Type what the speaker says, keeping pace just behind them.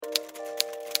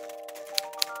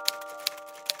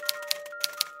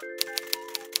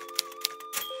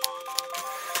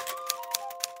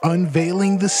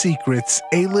unveiling the secrets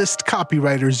A-list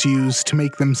copywriters use to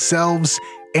make themselves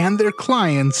and their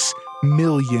clients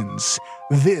millions.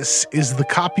 This is the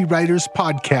Copywriters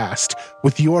Podcast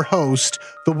with your host,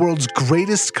 the world's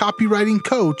greatest copywriting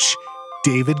coach,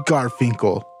 David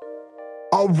Garfinkel.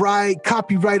 All right,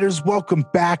 copywriters, welcome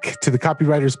back to the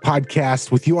Copywriters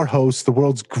Podcast with your host, the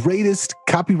world's greatest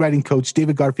copywriting coach,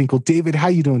 David Garfinkel. David, how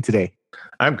you doing today?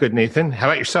 I'm good, Nathan. How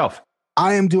about yourself?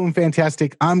 I am doing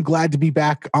fantastic. I'm glad to be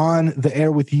back on the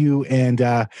air with you. And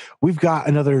we've got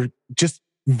another just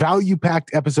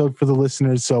value-packed episode for the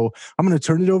listeners. So I'm going to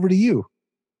turn it over to you.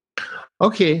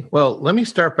 Okay. Well, let me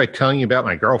start by telling you about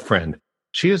my girlfriend.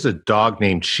 She has a dog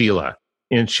named Sheila,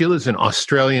 and Sheila's an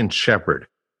Australian Shepherd.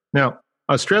 Now,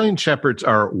 Australian Shepherds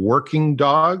are working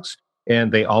dogs,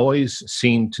 and they always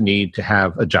seem to need to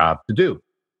have a job to do.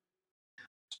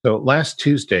 So last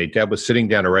Tuesday, Deb was sitting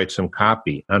down to write some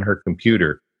copy on her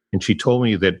computer, and she told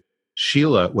me that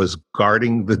Sheila was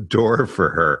guarding the door for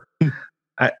her.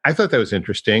 I thought that was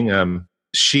interesting.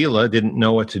 Sheila didn't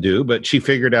know what to do, but she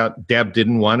figured out Deb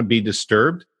didn't want to be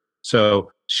disturbed.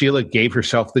 So Sheila gave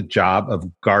herself the job of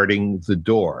guarding the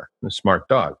door. A smart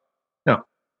dog. Now,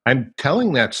 I'm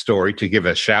telling that story to give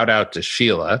a shout out to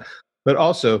Sheila, but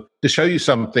also to show you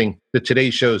something that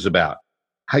today's show is about,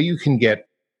 how you can get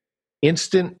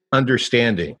instant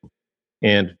understanding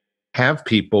and have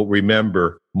people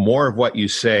remember more of what you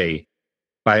say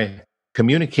by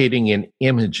communicating in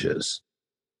images.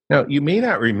 Now, you may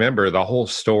not remember the whole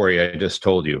story I just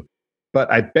told you,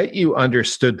 but I bet you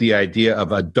understood the idea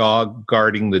of a dog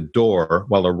guarding the door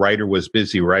while a writer was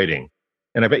busy writing.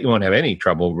 And I bet you won't have any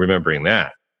trouble remembering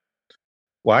that.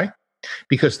 Why?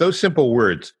 Because those simple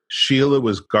words, Sheila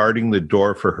was guarding the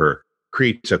door for her,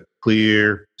 creates a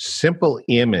clear, simple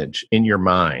image in your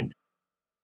mind.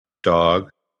 Dog,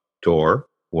 door,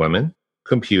 woman,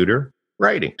 computer,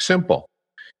 writing. Simple.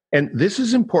 And this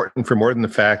is important for more than the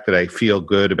fact that I feel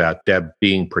good about Deb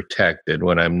being protected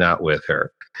when I'm not with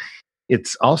her.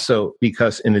 It's also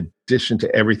because in addition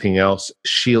to everything else,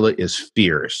 Sheila is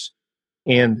fierce.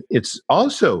 And it's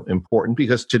also important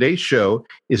because today's show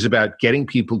is about getting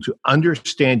people to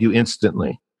understand you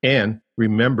instantly and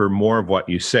remember more of what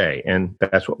you say. And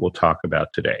that's what we'll talk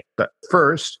about today. But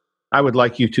first, I would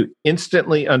like you to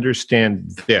instantly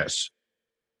understand this.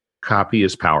 Copy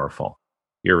is powerful.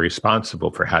 You're responsible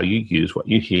for how you use what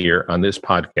you hear on this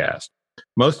podcast.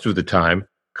 Most of the time,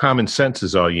 common sense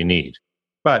is all you need.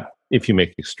 But if you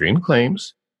make extreme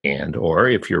claims or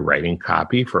if you're writing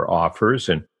copy for offers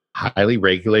in highly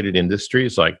regulated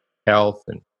industries like health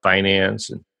and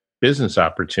finance and business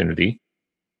opportunity,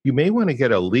 you may want to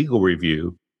get a legal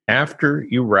review after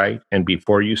you write and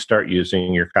before you start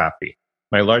using your copy.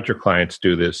 My larger clients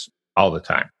do this all the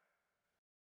time.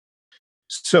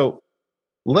 So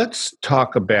let's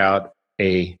talk about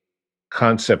a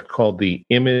concept called the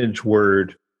image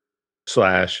word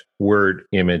 / word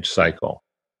image cycle.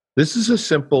 This is a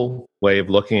simple way of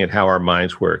looking at how our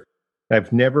minds work.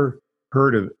 I've never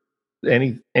heard of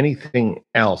anything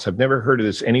else. I've never heard of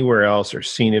this anywhere else or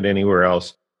seen it anywhere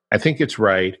else. I think it's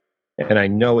right, and I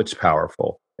know it's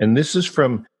powerful. And this is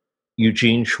from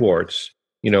Eugene Schwartz,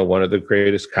 one of the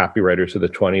greatest copywriters of the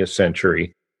 20th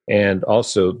century, and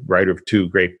also writer of 2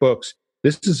 great books.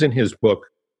 This is in his book,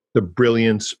 The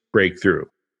Brilliance Breakthrough.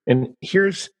 And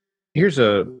here's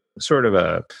a sort of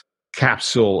a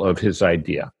capsule of his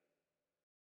idea.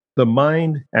 The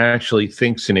mind actually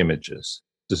thinks in images,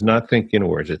 does not think in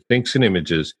words. It thinks in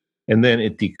images, and then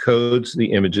it decodes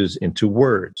the images into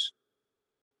words.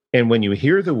 And when you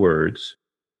hear the words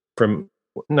from,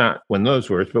 not when those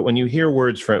words, but when you hear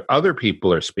words from other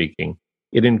people are speaking,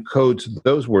 it encodes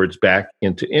those words back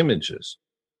into images.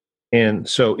 And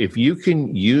so if you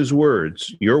can use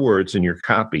words, your words in your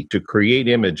copy to create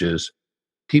images,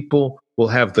 people will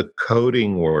have the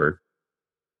coding work,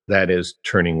 that is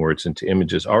turning words into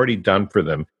images, already done for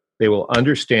them. They will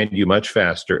understand you much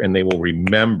faster and they will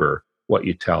remember what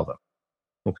you tell them.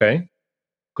 Okay?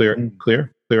 Clear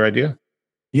idea?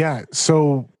 Yeah.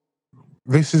 So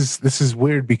this is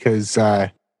weird because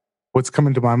what's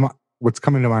coming to my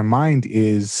mind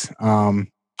is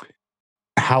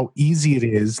how easy it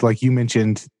is, like you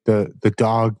mentioned, the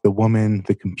dog, the woman,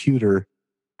 the computer,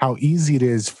 how easy it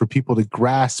is for people to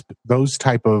grasp those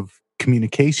type of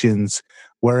communications,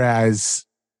 whereas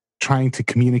trying to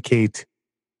communicate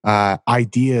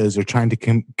ideas or trying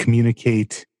to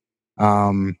communicate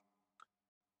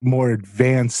more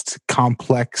advanced,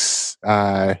 complex,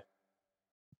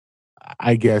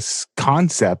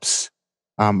 concepts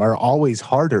are always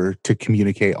harder to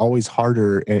communicate, always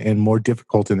harder and more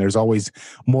difficult, and there's always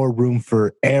more room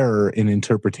for error in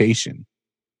interpretation.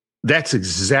 That's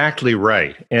exactly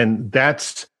right. And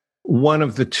that's one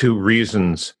of the two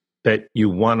reasons that you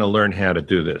want to learn how to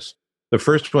do this. The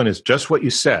first one is just what you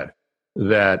said,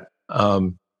 that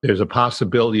there's a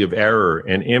possibility of error,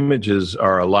 and images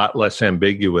are a lot less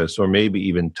ambiguous, or maybe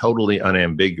even totally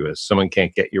unambiguous. Someone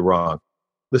can't get you wrong.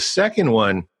 The second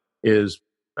one is,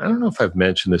 I don't know if I've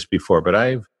mentioned this before, but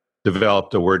I've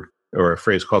developed a word or a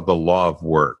phrase called the law of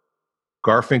work,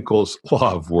 Garfinkel's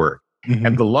law of work. Mm-hmm.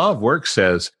 And the law of work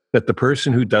says that the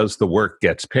person who does the work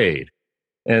gets paid.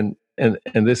 And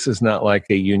this is not like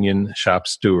a union shop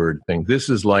steward thing. This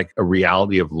is like a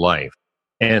reality of life.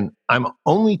 And I'm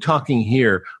only talking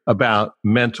here about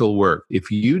mental work.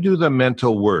 If you do the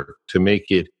mental work to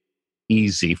make it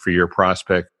easy for your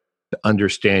prospect to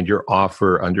understand your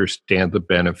offer, understand the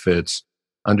benefits,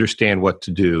 understand what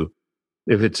to do,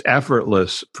 if it's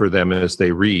effortless for them as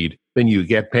they read, then you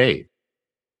get paid.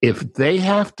 If they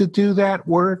have to do that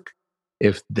work,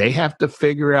 if they have to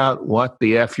figure out what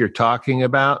the F you're talking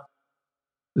about,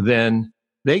 then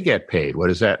they get paid. What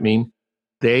does that mean?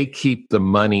 They keep the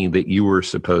money that you were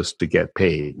supposed to get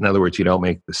paid. In other words, you don't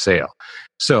make the sale.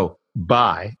 So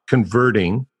by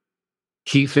converting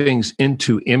key things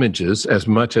into images as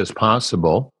much as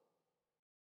possible,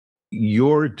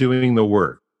 you're doing the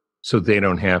work so they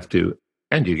don't have to,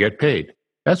 and you get paid.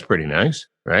 That's pretty nice,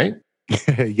 right?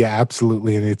 Yeah,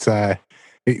 absolutely. And it's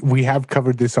we have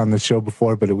covered this on the show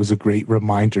before, but it was a great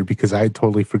reminder because I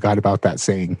totally forgot about that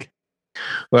saying.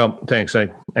 Well, thanks. I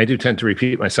do tend to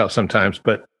repeat myself sometimes,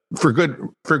 but for good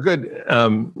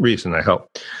reason, I hope.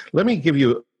 Let me give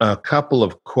you a couple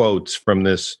of quotes from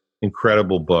this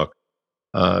incredible book,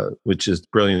 which is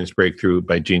Brilliance Breakthrough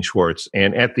by Gene Schwartz.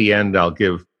 And at the end, I'll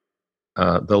give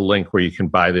the link where you can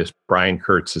buy this. Brian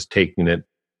Kurtz is taking it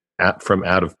from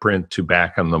out of print to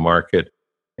back on the market.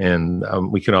 And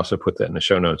we can also put that in the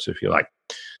show notes if you like.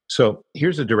 So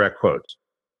here's a direct quote.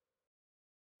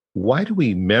 Why do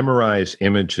we memorize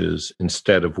images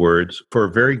instead of words? For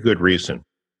a very good reason.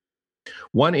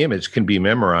 One image can be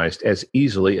memorized as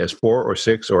easily as 4 or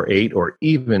 6 or 8 or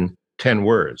even 10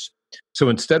 words. So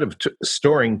instead of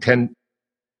storing 10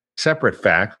 separate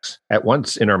facts at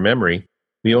once in our memory,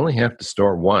 we only have to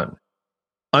store one.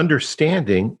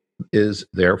 Understanding is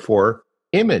therefore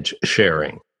image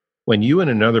sharing. When you and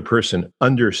another person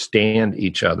understand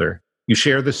each other, you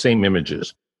share the same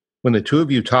images. When the two of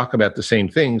you talk about the same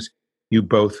things, you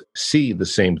both see the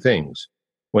same things.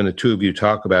 When the two of you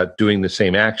talk about doing the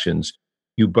same actions,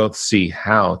 you both see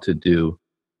how to do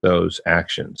those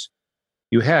actions.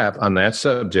 You have, on that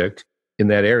subject, in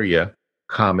that area,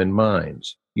 common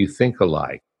minds. You think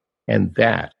alike. And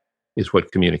that is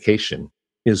what communication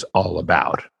is all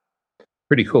about.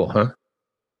 Pretty cool, huh?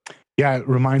 Yeah, it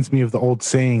reminds me of the old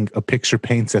saying, a picture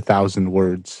paints 1,000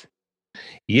 words.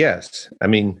 Yes. I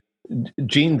mean,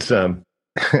 Gene's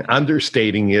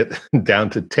understating it down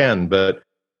to 10, but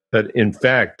in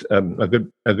fact, a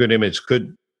good image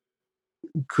could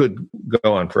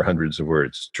go on for hundreds of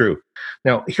words. True.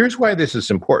 Now, here's why this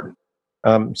is important.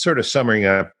 Sort of summing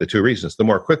up the two reasons. The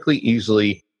more quickly,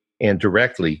 easily, and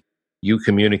directly you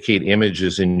communicate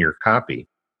images in your copy,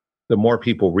 the more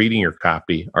people reading your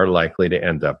copy are likely to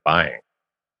end up buying.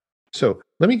 So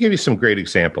let me give you some great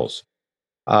examples.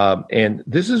 And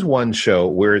this is one show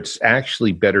where it's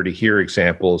actually better to hear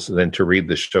examples than to read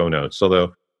the show notes,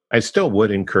 although I still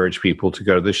would encourage people to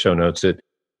go to the show notes at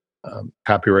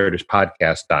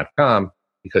copywriterspodcast.com,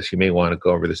 because you may want to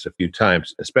go over this a few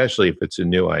times, especially if it's a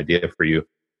new idea for you,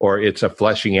 or it's a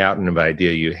fleshing out of an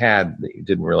idea you had that you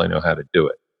didn't really know how to do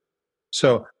it.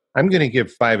 So I'm going to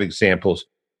give 5 examples.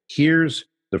 Here's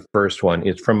the first one.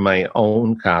 It's from my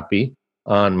own copy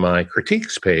on my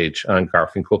critiques page on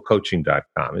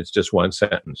garfinkelcoaching.com. It's just one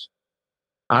sentence.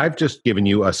 I've just given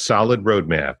you a solid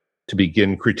roadmap to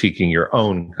begin critiquing your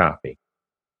own copy.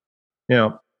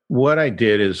 Now, what I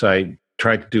did is I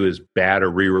tried to do as bad a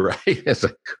rewrite as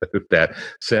I could of that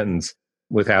sentence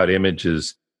without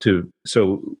images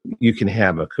so you can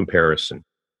have a comparison.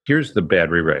 Here's the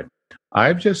bad rewrite.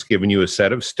 I've just given you a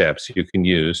set of steps you can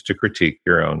use to critique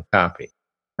your own copy.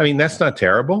 I mean, that's not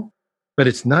terrible, but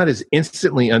it's not as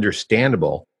instantly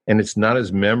understandable and it's not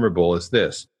as memorable as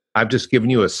this. I've just given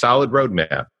you a solid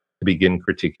roadmap to begin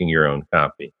critiquing your own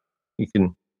copy. You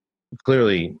can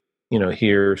clearly,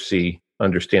 hear, see,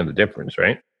 understand the difference,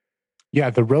 right? Yeah,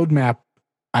 the roadmap,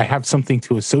 I have something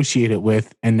to associate it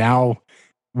with, and now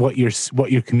what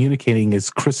you're communicating is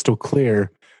crystal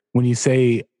clear. When you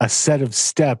say a set of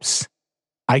steps,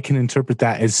 I can interpret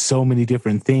that as so many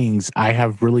different things. I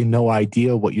have really no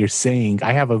idea what you're saying.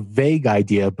 I have a vague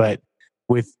idea, but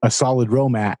with a solid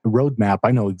roadmap,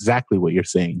 I know exactly what you're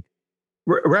saying.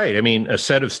 Right. I mean, a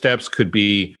set of steps could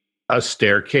be a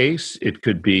staircase. It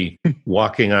could be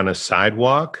walking on a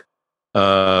sidewalk.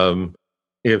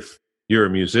 If you're a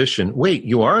musician, wait,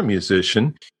 you are a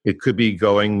musician. It could be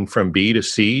going from B to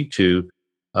C to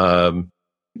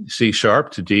C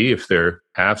sharp to D if they're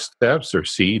half steps, or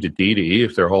C to D to E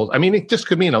if they're whole. I mean, it just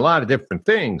could mean a lot of different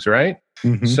things, right?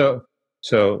 Mhm.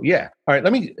 So yeah. All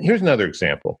right. Here's another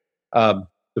example.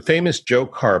 The famous Joe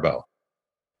Carbo,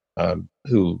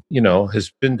 who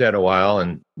has been dead a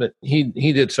while, but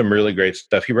he did some really great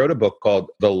stuff. He wrote a book called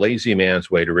The Lazy Man's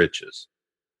Way to Riches,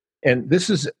 and this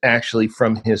is actually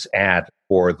from his ad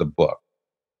for the book.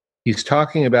 He's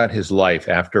talking about his life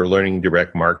after learning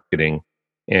direct marketing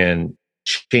and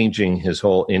changing his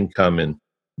whole income and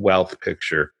wealth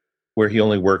picture, where he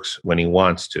only works when he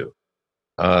wants to.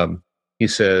 He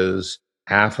says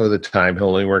half of the time he'll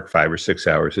only work 5 or 6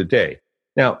 hours a day.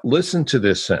 Now, listen to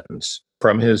this sentence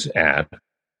from his ad.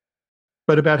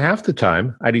 But about half the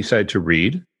time, I decide to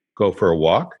read, go for a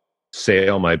walk,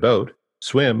 sail my boat,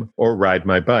 swim, or ride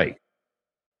my bike.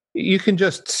 You can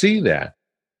just see that.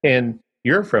 And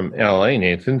you're from LA,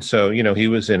 Nathan. So, he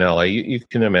was in LA. You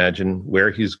can imagine where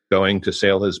he's going to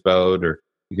sail his boat, or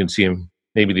you can see him.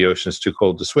 Maybe the ocean is too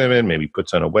cold to swim in. Maybe he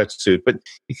puts on a wetsuit, but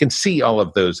you can see all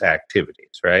of those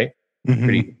activities, right?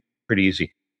 Mhm. Pretty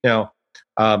easy. Now,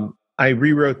 I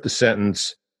rewrote the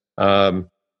sentence, badly,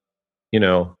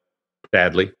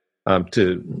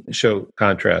 to show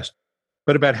contrast.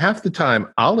 But about half the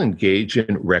time, I'll engage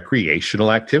in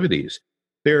recreational activities.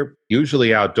 They're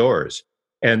usually outdoors,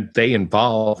 and they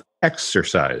involve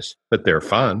exercise, but they're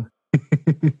fun.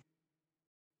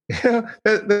 Yeah,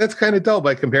 that's kind of dull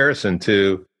by comparison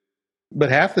to, but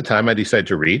half the time I decide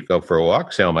to read, go for a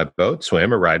walk, sail my boat,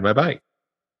 swim, or ride my bike.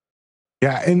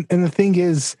 Yeah, and the thing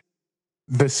is,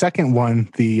 the second one,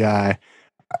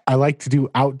 I like to do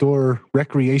outdoor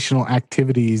recreational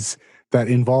activities that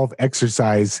involve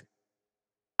exercise.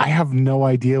 I have no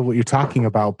idea what you're talking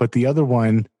about, but the other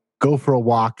one, go for a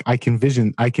walk, I can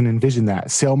envision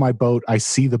that. Sail my boat, I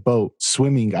see the boat.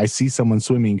 Swimming, I see someone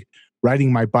swimming.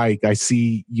 Riding my bike, I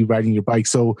see you riding your bike.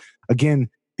 So again,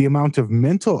 the amount of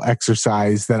mental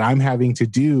exercise that I'm having to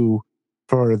do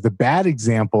for the bad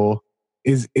example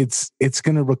is it's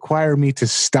going to require me to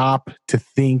stop, to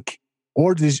think,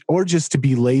 or just to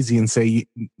be lazy and say,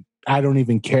 I don't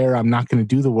even care, I'm not going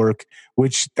to do the work,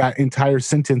 which that entire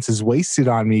sentence is wasted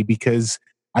on me because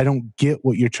I don't get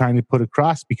what you're trying to put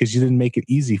across because you didn't make it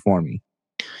easy for me.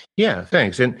 Yeah,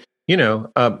 thanks. And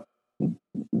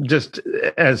just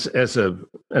as a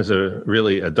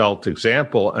really adult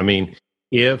example, I mean,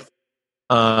 if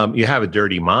you have a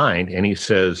dirty mind and he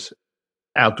says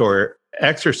outdoor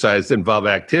exercise involve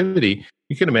activity,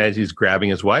 you can imagine he's grabbing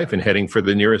his wife and heading for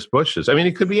the nearest bushes. I mean,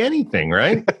 it could be anything,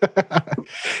 right?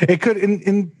 It could.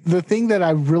 And the thing that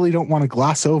I really don't want to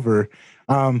gloss over,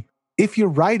 if you're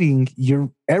writing,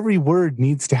 every word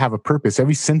needs to have a purpose.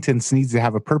 Every sentence needs to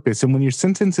have a purpose. And when your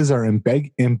sentences are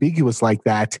ambiguous like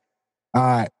that,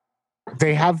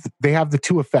 they have the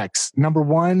two effects. Number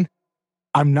one,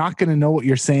 I'm not going to know what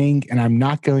you're saying, and I'm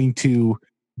not going to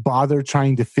bother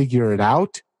trying to figure it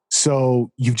out.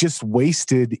 So you've just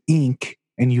wasted ink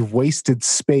and you've wasted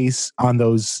space on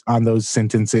those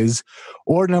sentences.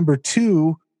 Or number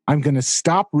two, I'm going to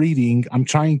stop reading. I'm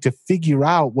trying to figure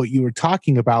out what you were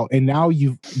talking about, and now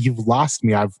you've lost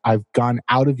me. I've gone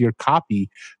out of your copy.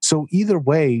 So either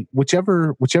way,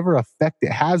 whichever effect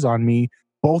it has on me,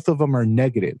 both of them are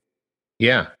negative.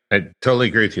 Yeah, I totally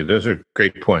agree with you. Those are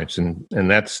great points, and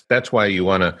that's why you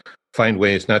want to find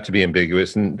ways not to be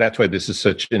ambiguous, and that's why this is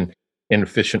such an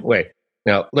inefficient way.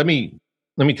 Now, let me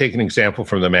take an example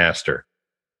from the master,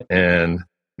 and I'm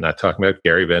not talking about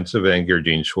Gary Vensavenga or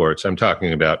Gene Schwartz. I'm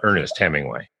talking about Ernest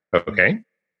Hemingway. Okay.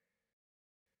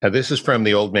 Now, this is from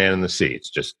The Old Man and the Sea. It's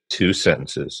just 2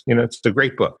 sentences. It's a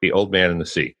great book, The Old Man and the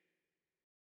Sea.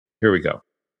 Here we go.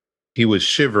 He was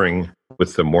shivering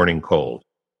with the morning cold,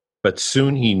 but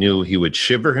soon he knew he would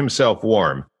shiver himself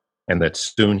warm, and that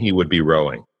soon he would be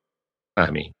rowing.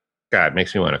 I mean, God, it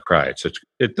makes me want to cry.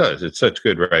 It does. It's such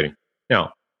good writing.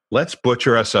 Now, let's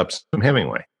butcher us up some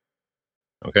Hemingway.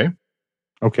 Okay?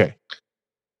 Okay.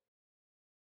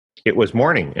 It was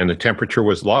morning, and the temperature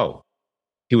was low.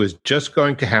 He was just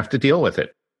going to have to deal with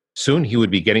it. Soon he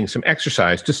would be getting some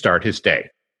exercise to start his day.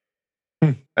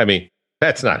 I mean,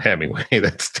 that's not Hemingway.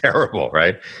 That's terrible,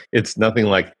 right? It's nothing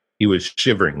like he was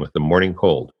shivering with the morning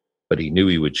cold, but he knew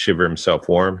he would shiver himself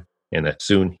warm and that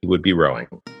soon he would be rowing.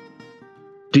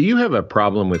 Do you have a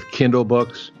problem with Kindle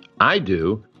books? I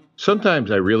do. Sometimes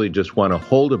I really just want to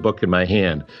hold a book in my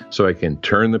hand so I can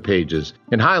turn the pages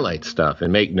and highlight stuff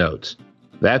and make notes.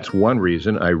 That's one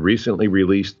reason I recently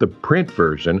released the print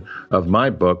version of my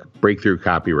book, Breakthrough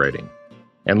Copywriting.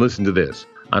 And listen to this.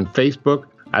 On Facebook,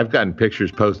 I've gotten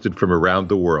pictures posted from around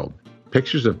the world.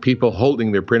 Pictures of people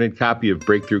holding their printed copy of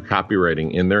Breakthrough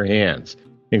Copywriting in their hands,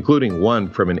 including one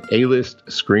from an A-list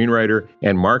screenwriter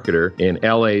and marketer in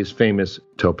LA's famous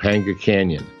Topanga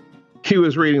Canyon. He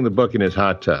was reading the book in his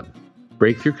hot tub.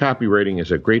 Breakthrough Copywriting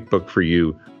is a great book for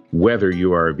you, whether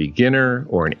you are a beginner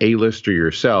or an A-lister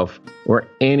yourself or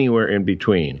anywhere in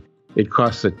between. It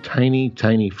costs a tiny,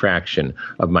 tiny fraction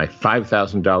of my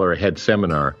 $5,000 a head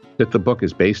seminar that the book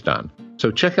is based on.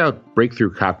 So check out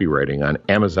Breakthrough Copywriting on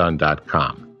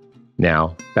Amazon.com.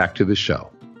 Now, back to the show.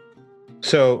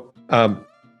 So,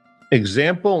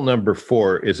 example number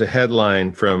 4 is a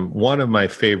headline from one of my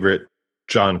favorite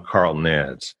John Carlton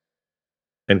ads.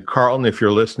 And Carlton, if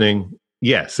you're listening,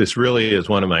 yes, this really is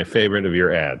one of my favorite of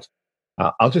your ads.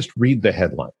 I'll just read the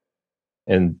headline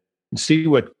and see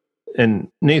what, and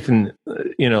Nathan,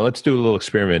 let's do a little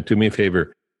experiment. Do me a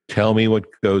favor. Tell me what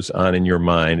goes on in your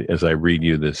mind as I read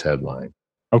you this headline.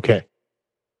 Okay.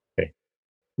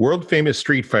 World famous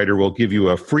street fighter will give you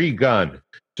a free gun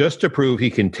just to prove he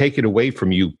can take it away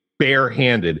from you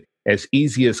barehanded, as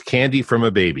easy as candy from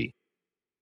a baby.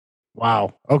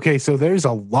 Wow. Okay, so there's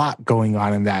a lot going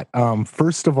on in that.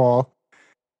 First of all,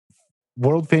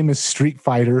 world famous Street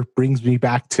Fighter brings me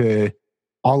back to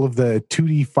all of the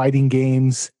 2D fighting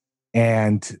games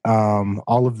and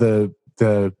all of the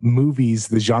movies,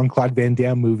 the Jean-Claude Van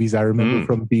Damme movies I remember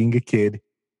from being a kid.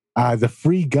 The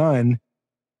free gun,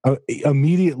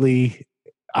 immediately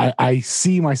I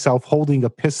see myself holding a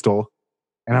pistol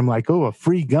and I'm like, oh, a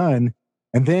free gun.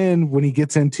 And then when he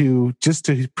gets into just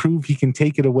to prove he can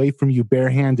take it away from you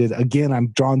barehanded, again, I'm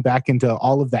drawn back into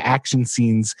all of the action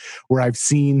scenes where I've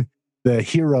seen the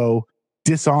hero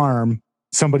disarm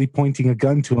somebody pointing a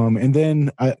gun to him. And then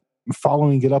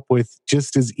following it up with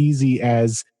just as easy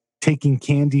as taking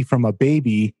candy from a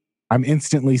baby, I'm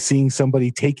instantly seeing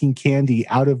somebody taking candy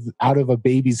out of a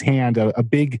baby's hand, a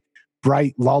big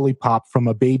bright lollipop from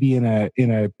a baby in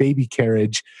a baby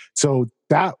carriage. So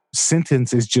that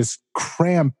sentence is just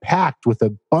cram packed with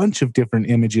a bunch of different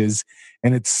images,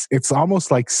 and it's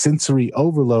almost like sensory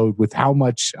overload with how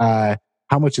much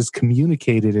is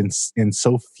communicated in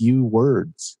so few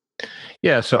words.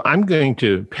 Yeah, so I'm going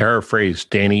to paraphrase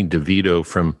Danny DeVito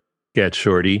from Get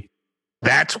Shorty.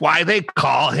 That's why they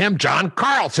call him John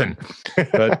Carlton.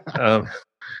 But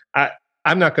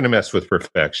I'm not going to mess with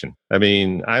perfection. I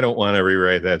mean, I don't want to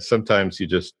rewrite that. Sometimes you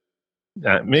just,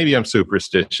 maybe I'm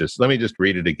superstitious. Let me just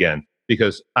read it again,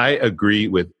 because I agree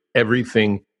with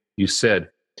everything you said,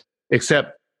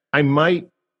 except I might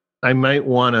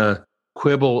want to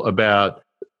quibble about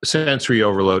sensory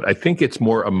overload. I think it's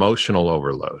more emotional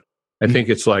overload. I think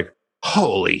it's like,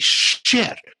 holy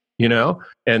shit,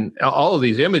 and all of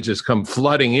these images come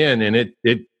flooding in, and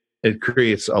it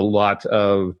creates a lot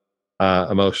of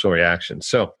emotional reactions.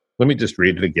 So let me just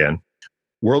read it again.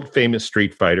 World famous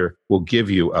street fighter will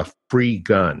give you a free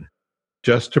gun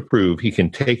just to prove he can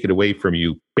take it away from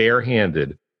you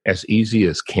barehanded, as easy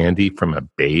as candy from a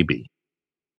baby.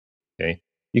 Okay.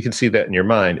 You can see that in your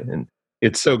mind, and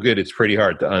it's so good, it's pretty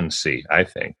hard to unsee, I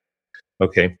think.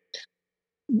 Okay.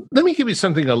 Let me give you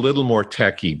something a little more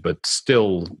techy, but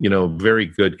still, very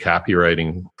good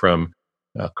copywriting from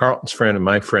Carlton's friend and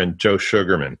my friend, Joe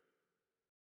Sugarman,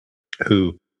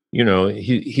 who,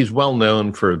 he's well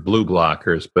known for Blue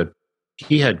Blockers, but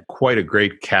he had quite a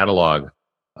great catalog.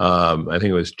 I think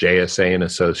it was JSA and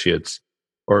Associates,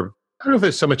 or I don't know if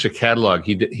it's so much a catalog.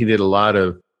 He did a lot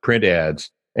of print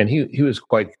ads, and he was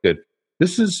quite good.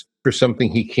 This is for something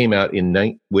he came out in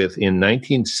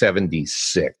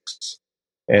 1976.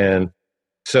 And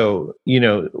so,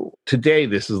 today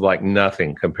this is like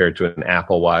nothing compared to an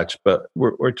Apple Watch, but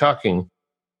we're talking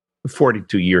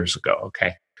 42 years ago,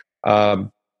 okay?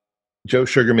 Joe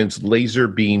Sugarman's Laser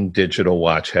Beam Digital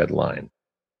Watch headline: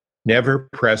 never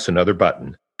press another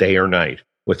button, day or night,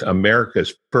 with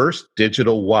America's first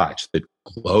digital watch that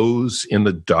glows in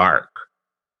the dark.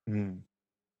 I'm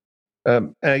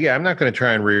not going to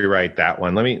try and rewrite that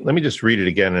one. Let me just read it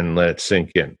again and let it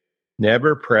sink in.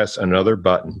 Never press another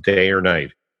button, day or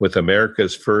night, with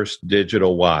America's first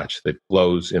digital watch that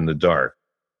glows in the dark.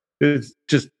 There's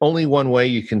just only one way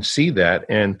you can see that.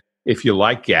 And if you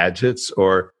like gadgets,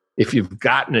 or if you've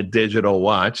gotten a digital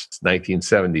watch, it's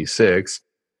 1976,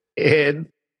 and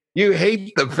you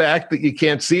hate the fact that you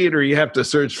can't see it, or you have to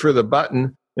search for the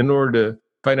button in order to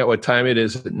find out what time it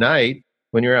is at night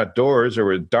when you're outdoors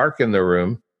or it's dark in the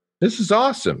room, this is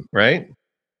awesome, right?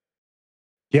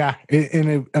 Yeah,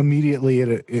 and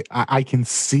immediately I can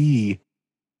see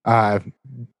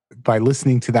by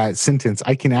listening to that sentence,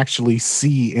 I can actually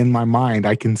see in my mind.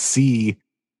 I can see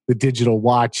the digital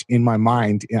watch in my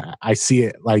mind. I see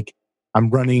it like I'm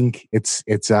running. It's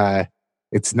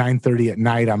 9:30 at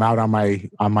night. I'm out on my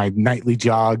nightly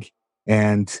jog,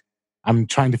 and I'm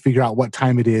trying to figure out what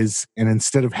time it is. And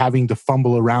instead of having to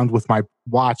fumble around with my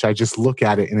watch, I just look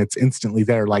at it and it's instantly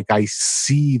there. Like I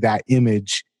see that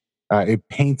image. It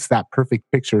paints that perfect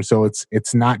picture. So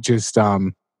it's not just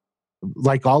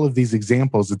like all of these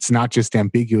examples. It's not just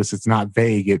ambiguous. It's not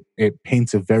vague. It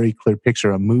paints a very clear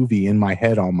picture, a movie in my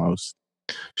head almost.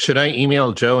 Should I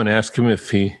email Joe and ask him if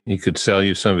he could sell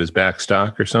you some of his back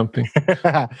stock or something?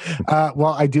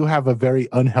 Well, I do have a very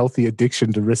unhealthy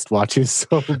addiction to wristwatches,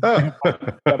 so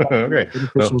okay.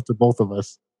 beneficial to both of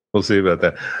us. We'll see about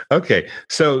that. Okay,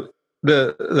 so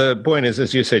the point is,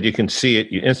 as you said, you can see it,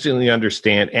 you instantly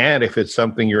understand, and if it's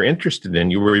something you're interested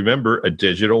in, you will remember a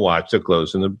digital watch that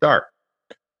glows in the dark.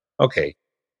 Okay,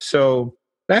 so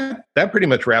that pretty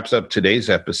much wraps up today's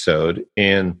episode,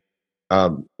 and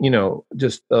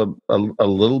just a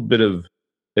little bit of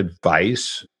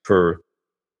advice for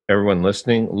everyone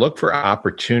listening. Look for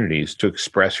opportunities to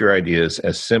express your ideas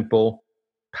as simple,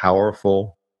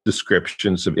 powerful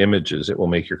descriptions of images. It will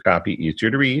make your copy easier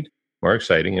to read, more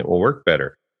exciting. It will work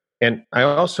better. And I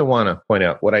also want to point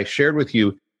out what I shared with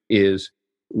you is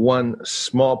one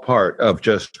small part of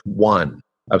just one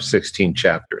of 16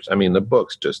 chapters. I mean, the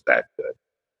book's just that good.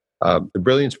 The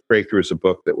Brilliance Breakthrough is a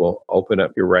book that will open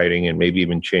up your writing and maybe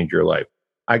even change your life.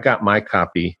 I got my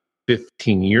copy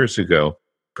 15 years ago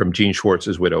from Gene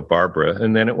Schwartz's widow, Barbara,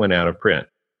 and then it went out of print.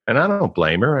 And I don't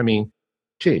blame her. I mean,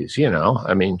 geez, she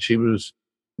was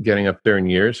getting up there in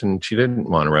years and she didn't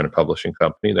want to run a publishing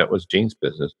company. That was Gene's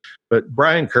business. But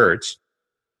Brian Kurtz,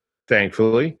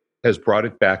 thankfully, has brought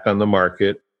it back on the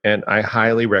market, and I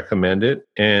highly recommend it.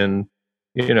 And,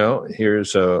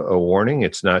 here's a warning.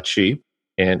 It's not cheap.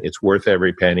 And it's worth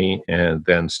every penny and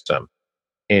then some.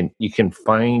 And you can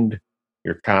find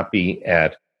your copy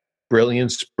at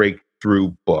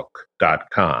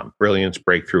brilliancebreakthroughbook.com,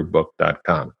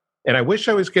 brilliancebreakthroughbook.com. And I wish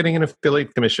I was getting an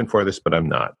affiliate commission for this, but I'm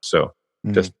not. So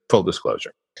just full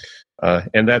disclosure.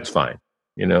 And that's fine.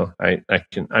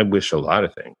 I wish a lot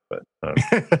of things, but.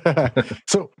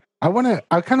 So I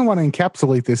kind of want to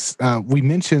encapsulate this. We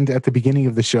mentioned at the beginning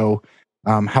of the show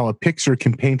how a picture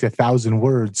can paint 1,000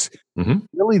 words. Mm-hmm.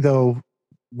 Really, though,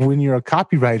 when you're a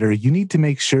copywriter, you need to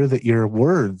make sure that your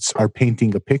words are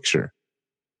painting a picture.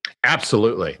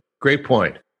 Absolutely. Great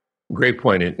point.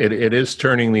 It is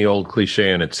turning the old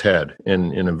cliche on its head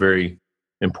in a very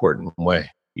important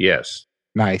way. Yes.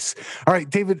 Nice. All right,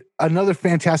 David, another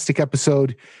fantastic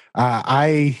episode.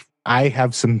 I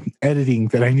have some editing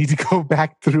that I need to go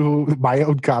back through my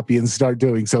own copy and start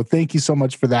doing. So thank you so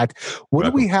much for that. What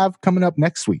do we have coming up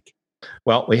next week?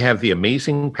 Well, we have the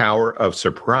amazing power of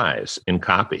surprise in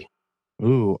copy.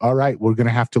 Ooh, all right. We're going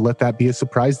to have to let that be a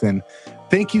surprise then.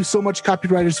 Thank you so much,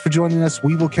 copywriters, for joining us.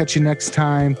 We will catch you next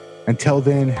time. Until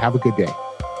then, have a good day.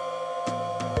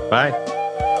 Bye.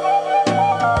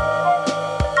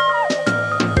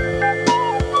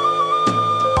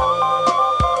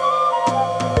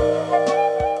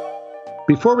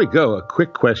 Before we go, a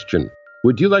quick question.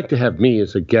 Would you like to have me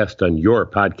as a guest on your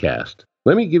podcast?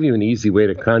 Let me give you an easy way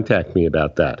to contact me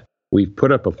about that. We've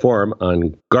put up a form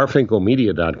on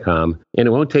garfinkelmedia.com, and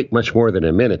it won't take much more than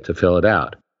a minute to fill it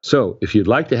out. So if you'd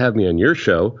like to have me on your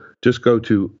show, just go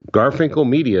to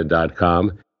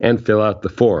garfinkelmedia.com and fill out the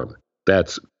form.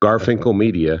 That's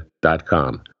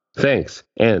garfinkelmedia.com. Thanks,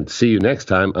 and see you next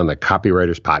time on the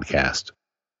Copywriters Podcast.